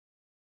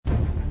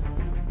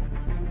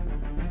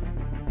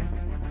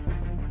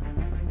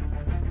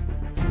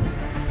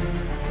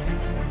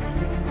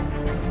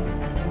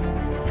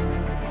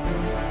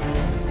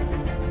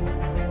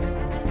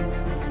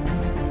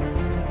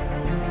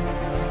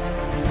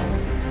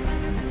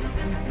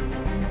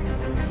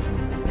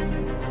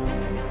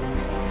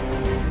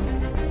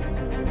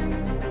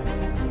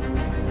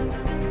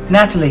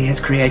Natalie has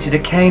created a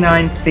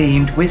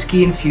canine-themed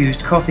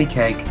whiskey-infused coffee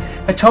cake,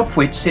 atop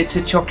which sits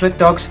a chocolate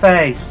dog's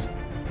face.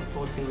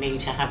 Forcing me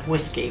to have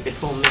whiskey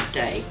before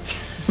midday,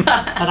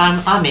 but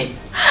I'm in. You're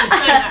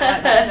saying that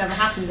like that's never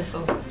happened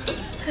before.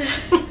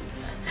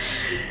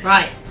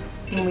 Right,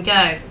 in we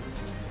go.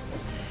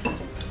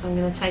 So I'm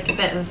going to take a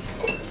bit of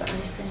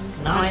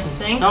icing.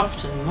 Nice and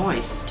soft and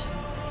moist.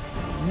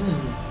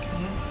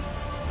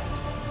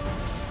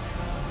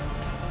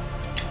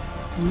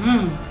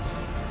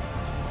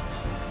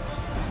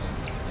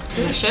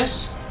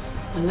 Delicious.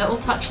 A little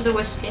touch of the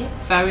whiskey.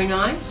 Very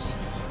nice.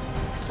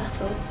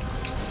 Subtle.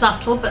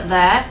 Subtle, but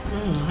there.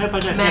 I hope I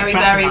don't Mary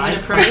get Berry would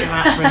breathalyzed approve.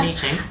 out for an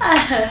eating.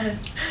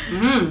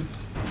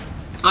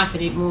 I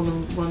could eat more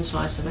than one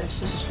slice of this.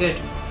 This is good.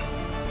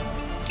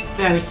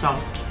 Very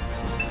soft.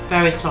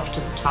 Very soft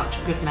to the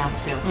touch. Good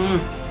mouthfeel.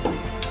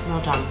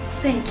 Well done.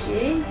 Thank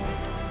you.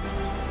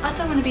 I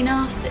don't want to be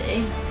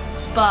nasty,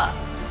 but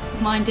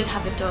mine did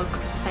have a dog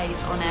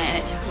face on it and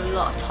it took a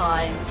lot of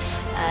time.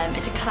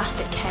 It's a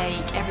classic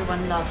cake.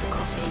 Everyone loves a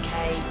coffee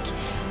cake.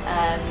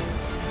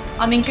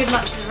 I mean, good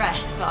luck to the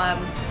rest, but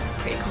I'm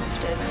pretty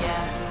confident,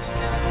 yeah.